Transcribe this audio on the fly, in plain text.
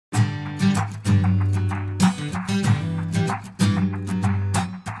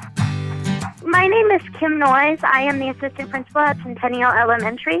name is Kim Noyes. I am the assistant principal at Centennial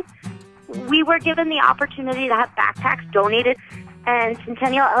Elementary. We were given the opportunity to have backpacks donated, and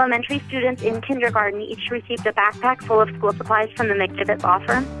Centennial Elementary students in kindergarten each received a backpack full of school supplies from the McDivitt law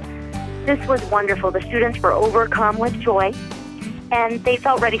firm. This was wonderful. The students were overcome with joy, and they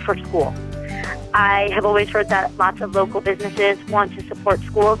felt ready for school. I have always heard that lots of local businesses want to support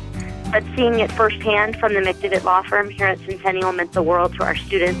schools, but seeing it firsthand from the McDivitt law firm here at Centennial meant the world to our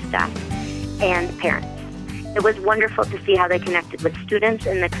students, staff, and parents. It was wonderful to see how they connected with students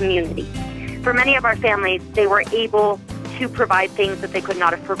and the community. For many of our families, they were able to provide things that they could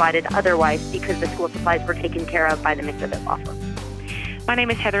not have provided otherwise because the school supplies were taken care of by the McDivitt law firm. My name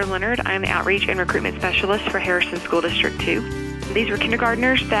is Heather Leonard. I'm the Outreach and Recruitment Specialist for Harrison School District 2. These were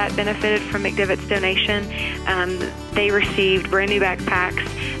kindergartners that benefited from McDivitt's donation. They received brand new backpacks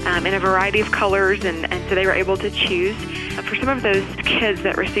in a variety of colors, and so they were able to choose. For some of those kids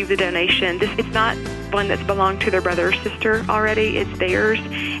that received the donation, it's not one that's belonged to their brother or sister already, it's theirs,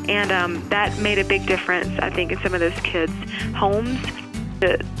 and that made a big difference, I think, in some of those kids' homes.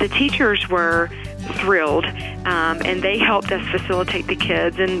 The teachers were thrilled, and they helped us facilitate the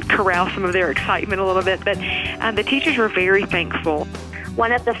kids and corral some of their excitement a little bit, but the teachers were very thankful.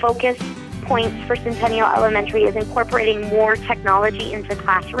 One of the focus points for Centennial Elementary is incorporating more technology into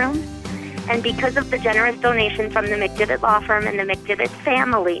classrooms, and because of the generous donation from the McDivitt law firm and the McDivitt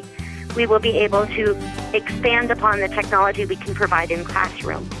family, we will be able to expand upon the technology we can provide in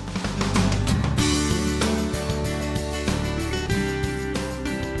classrooms.